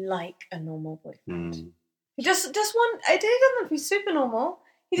really like a normal boyfriend. Just one. He doesn't have to be super normal.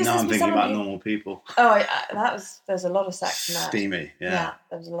 I'm thinking about normal people. Oh, there's a lot of sex in that. Steamy, yeah. Yeah,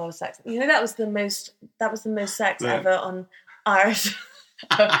 there was a lot of sex. You know, that was the most sex ever on Irish.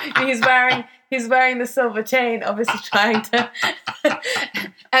 He's wearing the silver chain, obviously trying to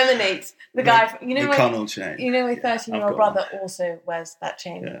emanate the guy. The Connell chain. You know, my 13-year-old brother also wears that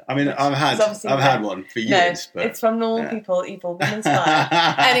chain. Yeah. I mean, I've had one for years. But it's from normal people, evil women style.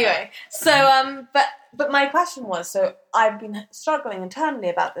 Anyway, so but my question was, so I've been struggling internally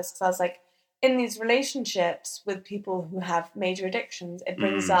about this because I was like, in these relationships with people who have major addictions, it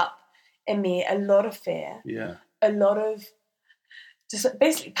brings up in me a lot of fear, a lot of just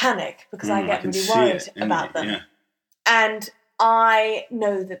basically panic because I get really worried about them. Yeah. And I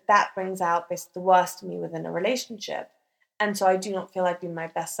know that brings out basically the worst of me within a relationship. And so I do not feel I've been my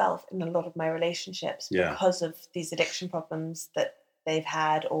best self in a lot of my relationships because of these addiction problems that they've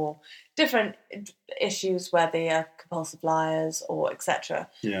had or different issues where they are compulsive liars or etc.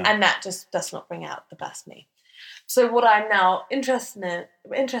 Yeah. And that just does not bring out the best me. So what I'm now interested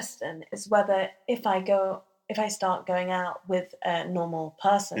in is whether if I start going out with a normal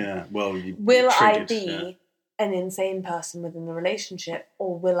person, will I be an insane person within the relationship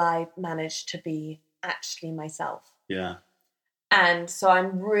or will I manage to be actually myself? Yeah. And so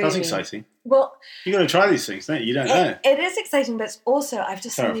I'm really... That's exciting. Well... You got to try these things, don't you? You don't know. It is exciting, but it's also... I've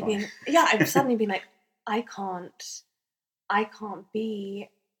suddenly been like, I can't be...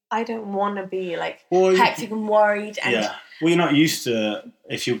 I don't want to be like hectic and worried. And well, you're not used to...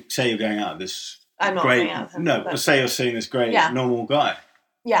 If you say you're going out with this I'm not going out with him. No, say you're seeing this great normal guy.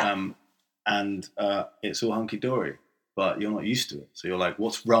 Yeah. And it's all hunky-dory, but you're not used to it. So you're like,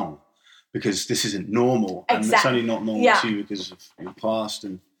 what's wrong? Because this isn't normal, and it's only not normal to you because of your past.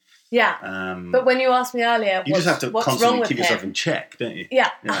 And but when you asked me earlier, you just have to constantly keep yourself in check, don't you? Yeah,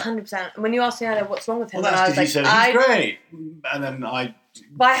 100%. When you asked me earlier, what's wrong with him? Well, that's because you said he's great, and then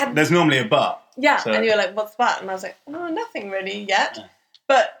there's normally a but. Yeah, so. And you were like, "What's that?" And I was like, "Oh, nothing really yet." Yeah.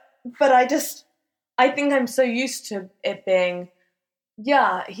 But I think I'm so used to it being.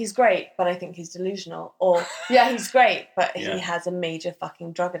 Yeah, he's great, but I think he's delusional. Or, yeah, he's great, but he has a major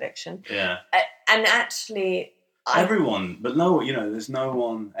fucking drug addiction. Yeah. And actually... there's no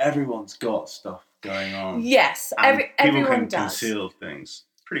one... Everyone's got stuff going on. Yes, everyone does. Conceal things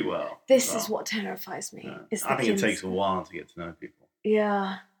pretty well. This is what terrifies me. Yeah. I think it takes a while to get to know people.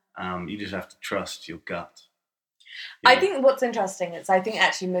 Yeah. You just have to trust your gut. I think what's interesting is I think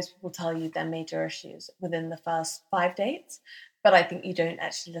actually most people tell you their major issues within the first 5 dates. But I think you don't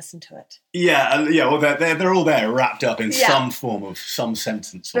actually listen to it. Yeah. Well, they're all there, wrapped up in some form of some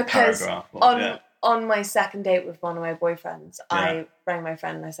sentence or paragraph. On my second date with one of my boyfriends, I rang my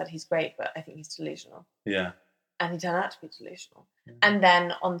friend and I said he's great, but I think he's delusional. Yeah. And he turned out to be delusional. Yeah. And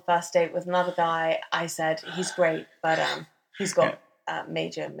then on the first date with another guy, I said he's great, but he's got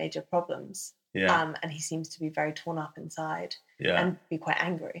major problems. Yeah. And he seems to be very torn up inside and be quite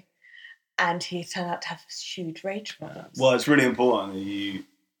angry. And he turned out to have huge rage problems. Well, it's really important that you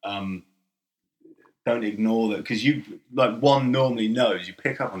don't ignore that because one normally knows. You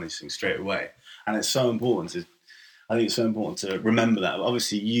pick up on these things straight away, and it's so important. I think it's so important to remember that.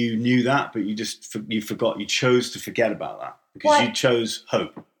 Obviously, you knew that, but you forgot. You chose to forget about that because you chose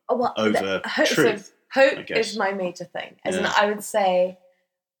hope over truth. So hope is my major thing. As in, I would say,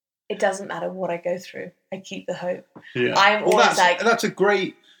 it doesn't matter what I go through. I keep the hope. Yeah. I'm always that's a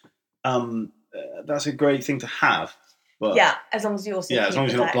great. That's a great thing to have. But as long as you also as long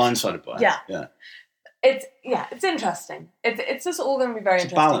as you're not blindsided by it. Yeah. it's interesting. It's just all going to be very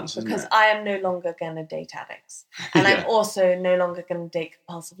interesting balance, because I am no longer going to date addicts, and I'm also no longer going to date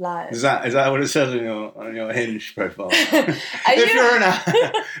compulsive liars. Is that what it says on your Hinge profile? If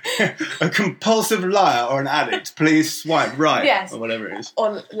you're a compulsive liar or an addict, please swipe right. Yes. Or whatever it is.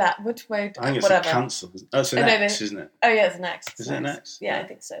 Or which way? I think it's whatever. a cancel. Oh, it's an X, isn't it? Oh yeah, it's an X. Is it an X? Yeah, I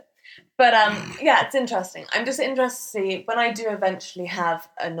think so. But yeah, it's interesting. I'm just interested to see when I do eventually have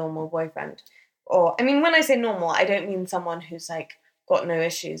a normal boyfriend. Or, I mean, when I say normal, I don't mean someone who's like got no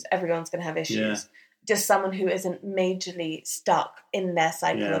issues. Everyone's going to have issues. Yeah. Just someone who isn't majorly stuck in their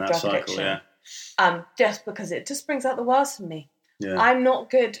cycle of drug addiction. Yeah. Just because it just brings out the worst in me. Yeah. I'm not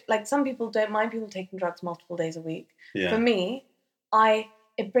good. Like, some people don't mind people taking drugs multiple days a week. Yeah. For me,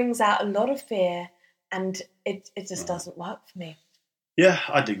 it brings out a lot of fear, and it just doesn't work for me. Yeah,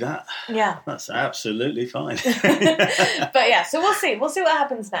 I dig that. Yeah. That's absolutely fine. But yeah, so we'll see. We'll see what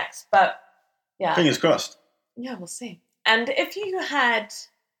happens next. But yeah. Fingers crossed. Yeah, we'll see. And if you had...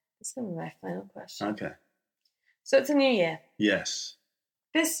 This is going to be my final question. Okay. So it's a new year. Yes.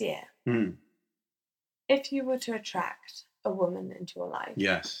 This year, if you were to attract a woman into your life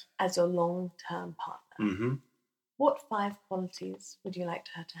as your long-term partner, what 5 qualities would you like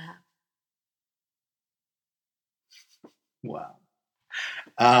her to have? Wow.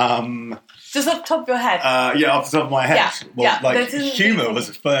 Just off the top of your head. Yeah, off the top of my head. Like humour was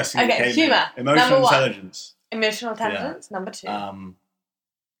the first thing that came humour. in. Emotional intelligence. Emotional intelligence, number 2.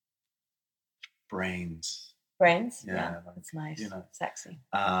 Brains. Brains? Yeah, that's nice. You know. Sexy.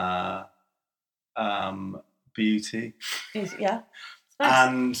 Beauty. Beauty, yeah. Nice.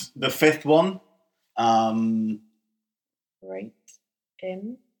 And the 5th one. Great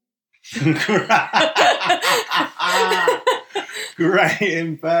in. Great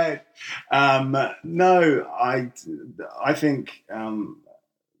in bed. No, I think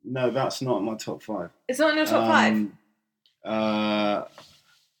no, that's not my top 5. It's not in your top 5.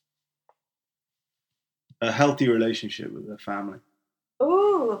 A healthy relationship with their family.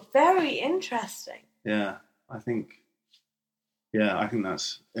 Ooh, very interesting. Yeah, I think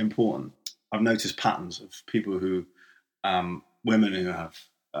that's important. I've noticed patterns of people who, women who have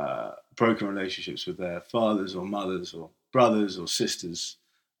broken relationships with their fathers or mothers or brothers or sisters.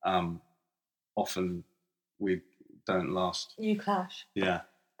 Often we don't last. You clash. Yeah.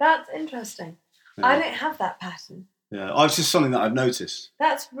 That's interesting. Yeah. I don't have that pattern. Yeah, it's just something that I've noticed.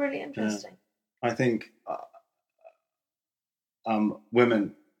 That's really interesting. Yeah. I think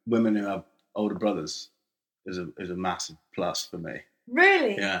women who have older brothers is a massive plus for me.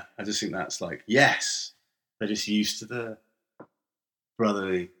 Really? Yeah, I just think that's like, yes, they're just used to the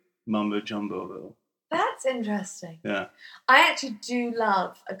brotherly mumbo jumbo. That's interesting. Yeah. I actually do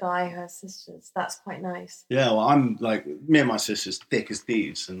love a guy who has sisters. That's quite nice. Yeah, well, I'm like, me and my sister's thick as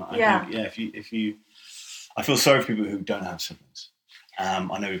thieves. And I think, if you, I feel sorry for people who don't have siblings.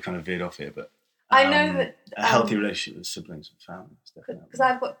 I know we've kind of veered off here, but I know that a healthy relationship with siblings and family. Because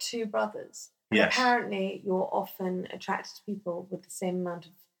I've got 2 brothers. Yes. Apparently, you're often attracted to people with the same amount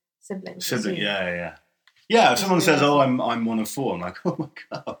of siblings. Yeah. Yeah, if someone says, "Oh, I'm one of 4," I'm like, "Oh my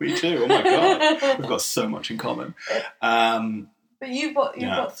god, me too! Oh my god, we've got so much in common." But you've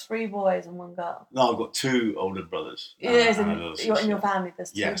got 3 boys and 1 girl. No, I've got 2 older brothers. Yes, in your family,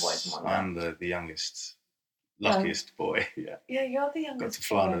 there's 2 boys and 1 girl. I'm the youngest, luckiest boy. Yeah. Yeah, you're the youngest. Got to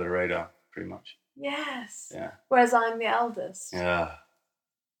fly under the radar, pretty much. Yes. Yeah. Whereas I'm the eldest. Yeah.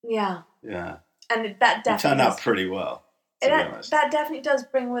 Yeah. Yeah. And that definitely turned out pretty well. That definitely does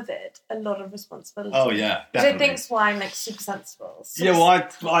bring with it a lot of responsibility. Oh yeah, definitely. Which I think's why I'm like super sensible. Yeah, well,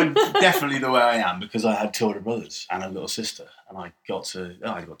 I'm definitely the way I am because I had 2 older brothers and a little sister, and I got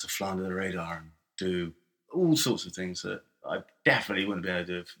to fly under the radar and do all sorts of things that I definitely wouldn't be able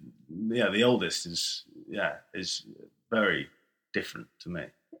to do. The oldest is very different to me.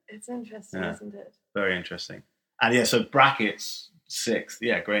 It's interesting, isn't it? Very interesting. And so brackets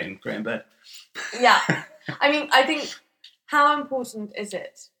 6th, great in bed. Yeah, I mean, I think. How important is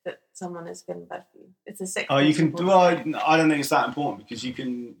it that someone is good in bed for you? It's a 6th. Oh, you can. Well, I don't think it's that important because you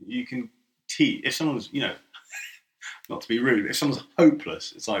can teach if someone's not to be rude. If someone's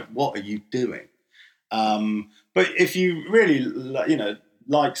hopeless, it's like, what are you doing? But if you really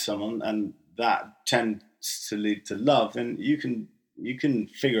like someone and that tends to lead to love, then you can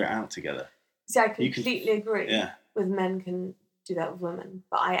figure it out together. See, I completely agree. Yeah. With men can do that with women,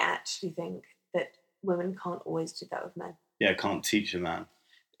 but I actually think that women can't always do that with men. Yeah, can't teach a man.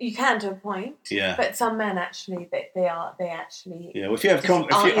 You can to a point. Yeah. But some men actually, they actually. Yeah. Well, if you have,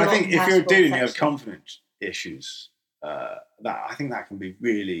 if you're a dude and you have confidence issues, I think that can be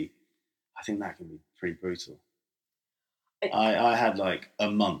pretty brutal. I had like a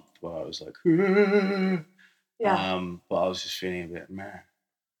month where I was like, but I was just feeling a bit meh.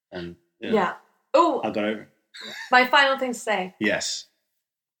 And Oh, I got over it. My final thing to say. Yes.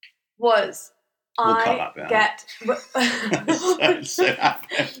 Was we'll I get so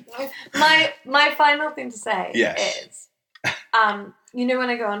my final thing to say yes. is, you know, when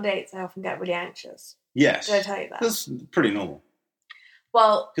I go on dates, I often get really anxious. Yes. Did I tell you that? That's pretty normal.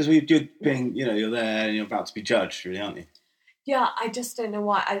 Well, because you're being, you're there and you're about to be judged, really, aren't you? Yeah, I just don't know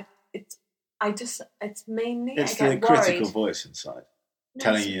why. It's mainly it's I get the worried. critical voice inside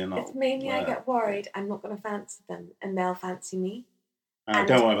telling you you're not. It's mainly I get worried I'm not going to fancy them and they'll fancy me. And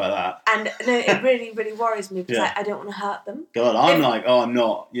don't worry about that. And no, it really, really worries me because I don't want to hurt them. God, I'm I'm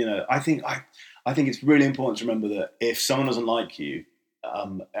not. I think it's really important to remember that if someone doesn't like you,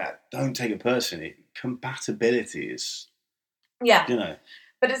 don't take it personally. Compatibility is,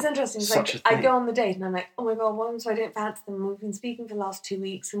 But it's interesting. Like I go on the date and I'm like, oh my God, what happens if I don't fancy them? We've been speaking for the last 2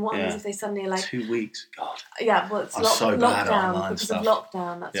 weeks, and what happens if they suddenly 2 weeks? God. Yeah, well, it's lockdown because of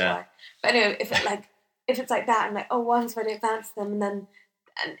lockdown. That's why. But anyway, if it's like that, I'm like, oh, what happens if I don't fancy them?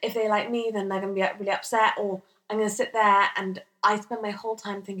 And if they like me, then they're going to be really upset, or I'm going to sit there and I spend my whole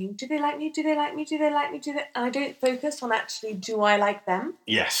time thinking, do they like me? Do they like me? Do they like me? And I don't focus on actually, do I like them?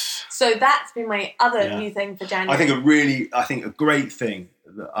 Yes. So that's been my other new thing for January. I think a great thing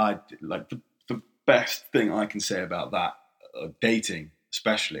that I like, the best thing I can say about that, dating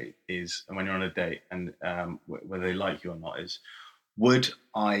especially, is, and when you're on a date and whether they like you or not, is, would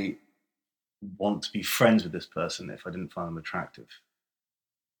I want to be friends with this person if I didn't find them attractive?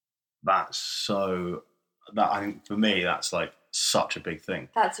 I think for me, that's like such a big thing.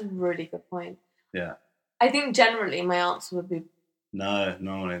 That's a really good point. Yeah. I think generally my answer would be no,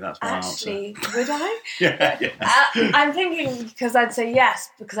 normally that's my answer. Actually, would I? Yeah. I'm thinking because I'd say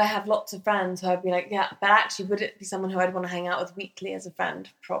yes, because I have lots of friends who I'd be like, yeah, but actually, would it be someone who I'd want to hang out with weekly as a friend?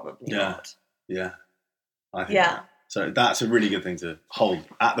 Probably not. Yeah. I think so that's a really good thing to hold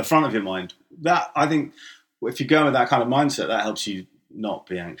at the front of your mind. That, I think, if you go with that kind of mindset, that helps you not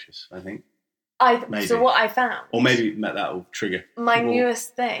be anxious, I think. So what I found... Or maybe that will trigger... My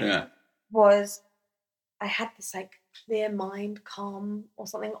newest thing was I had this like clear mind, calm or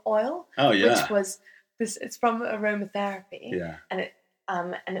something oil. Oh, yeah. Which was this... It's from aromatherapy. Yeah. And it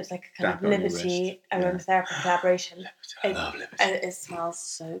was like a kind of Liberty aromatherapy collaboration. I love Liberty. And it smells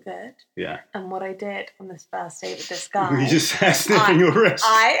so good. Yeah. And what I did on this first date with this guy... You just sniffing your wrist.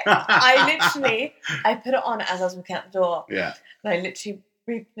 I literally... I put it on as I was walking out the door. Yeah. And I literally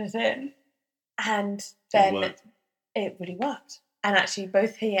breathed it in. And then it really worked. And actually,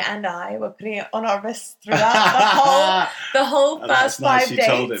 both he and I were putting it on our wrists throughout the whole first 5 days.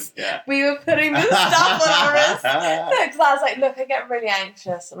 Told him. Yeah. We were putting this stuff on our wrists. Because I was like, look, I get really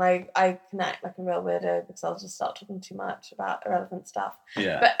anxious and I can act like a real weirdo because I'll just start talking too much about irrelevant stuff.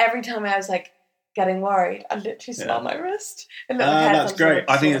 Yeah. But every time I was like getting worried, I literally smell my wrist. That's great.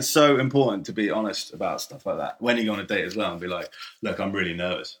 I think it's so important to be honest about stuff like that when you go on a date as well and be like, look, I'm really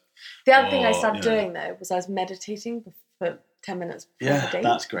nervous. The other thing I started doing, though, was I was meditating for 10 minutes before the date.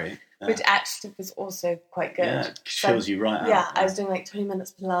 That's great. Yeah. Which actually was also quite good. Yeah, it chills you right out. Yeah, I was doing like 20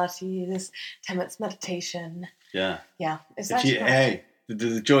 minutes Pilates, 10 minutes meditation. Yeah. Yeah.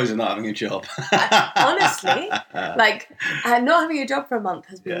 The joys of not having a job. Honestly, like, not having a job for a month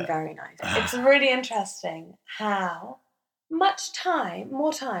has been very nice. It's really interesting how more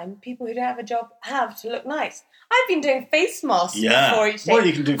time people who don't have a job have to look nice. I've been doing face masks before each day. Well,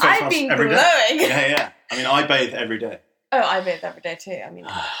 you can do face masks every day. I've been glowing. Yeah. I mean, I bathe every day. Oh, I bathe every day too. I mean,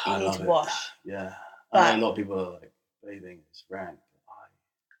 you need to wash. Yeah. I know a lot of people are like, bathing is rank.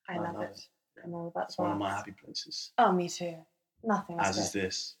 I love it. I'm all about it's one of my happy places. Oh, me too. Nothing as is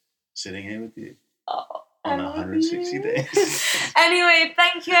this, sitting here with you. Oh, on 160 days. Anyway,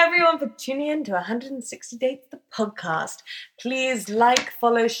 thank you everyone for tuning in to 160 Dates, the podcast. Please like,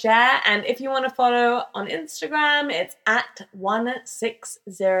 follow, share, and if you want to follow on Instagram, it's at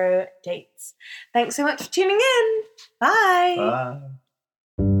 160dates. Thanks so much for tuning in. Bye. Bye.